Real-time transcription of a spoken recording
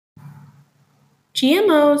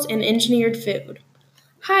GMOs and engineered food.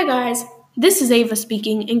 Hi, guys. This is Ava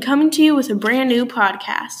speaking and coming to you with a brand new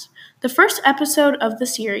podcast, the first episode of the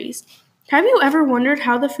series. Have you ever wondered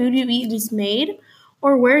how the food you eat is made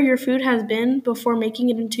or where your food has been before making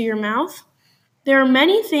it into your mouth? There are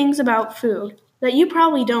many things about food that you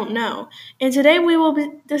probably don't know, and today we will be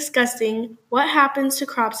discussing what happens to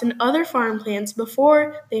crops and other farm plants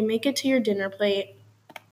before they make it to your dinner plate.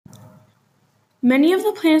 Many of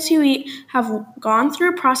the plants you eat have gone through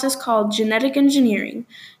a process called genetic engineering.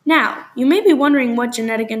 Now, you may be wondering what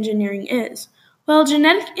genetic engineering is. Well,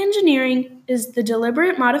 genetic engineering is the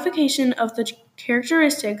deliberate modification of the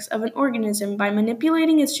characteristics of an organism by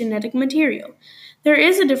manipulating its genetic material. There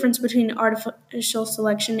is a difference between artificial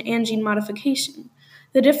selection and gene modification.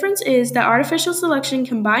 The difference is that artificial selection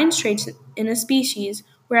combines traits in a species,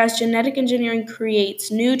 whereas genetic engineering creates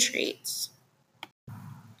new traits.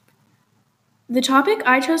 The topic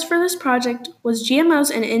I chose for this project was GMOs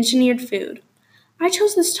and engineered food. I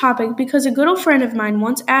chose this topic because a good old friend of mine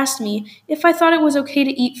once asked me if I thought it was okay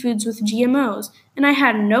to eat foods with GMOs, and I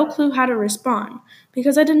had no clue how to respond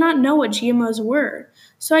because I did not know what GMOs were.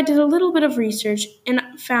 So I did a little bit of research and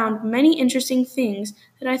found many interesting things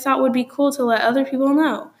that I thought would be cool to let other people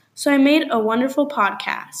know. So I made a wonderful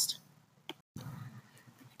podcast.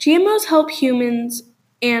 GMOs help humans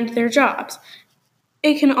and their jobs.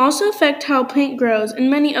 It can also affect how a plant grows and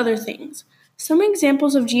many other things. Some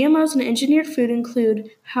examples of GMOs and engineered food include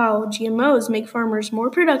how GMOs make farmers more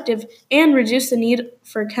productive and reduce the need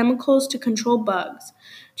for chemicals to control bugs.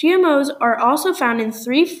 GMOs are also found in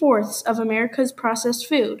 3/4 of America's processed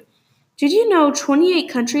food. Did you know 28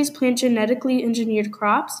 countries plant genetically engineered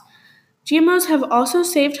crops? GMOs have also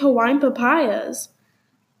saved Hawaiian papayas.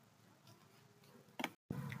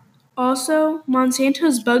 Also,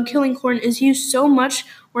 Monsanto's bug-killing corn is used so much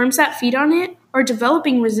worms that feed on it are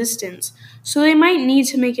developing resistance, so they might need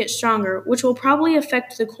to make it stronger, which will probably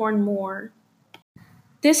affect the corn more.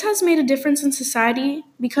 This has made a difference in society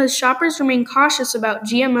because shoppers remain cautious about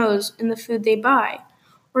GMOs in the food they buy.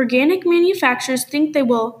 Organic manufacturers think they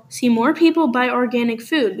will see more people buy organic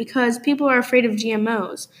food because people are afraid of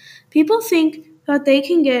GMOs. People think that they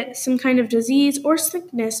can get some kind of disease or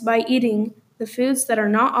sickness by eating the foods that are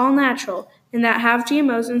not all natural and that have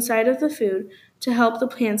GMOs inside of the food to help the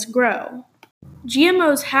plants grow.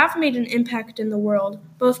 GMOs have made an impact in the world,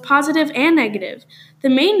 both positive and negative. The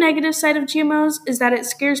main negative side of GMOs is that it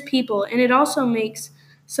scares people and it also makes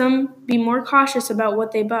some be more cautious about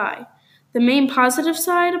what they buy. The main positive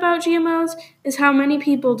side about GMOs is how many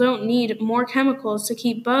people don't need more chemicals to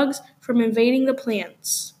keep bugs from invading the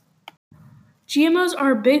plants. GMOs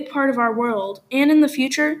are a big part of our world, and in the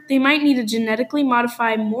future, they might need to genetically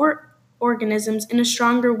modify more organisms in a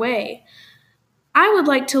stronger way. I would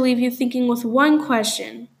like to leave you thinking with one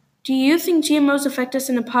question. Do you think GMOs affect us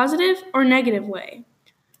in a positive or negative way?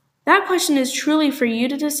 That question is truly for you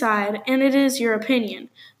to decide, and it is your opinion.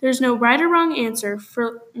 There's no right or wrong answer,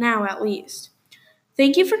 for now at least.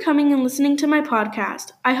 Thank you for coming and listening to my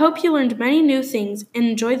podcast. I hope you learned many new things and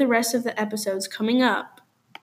enjoy the rest of the episodes coming up.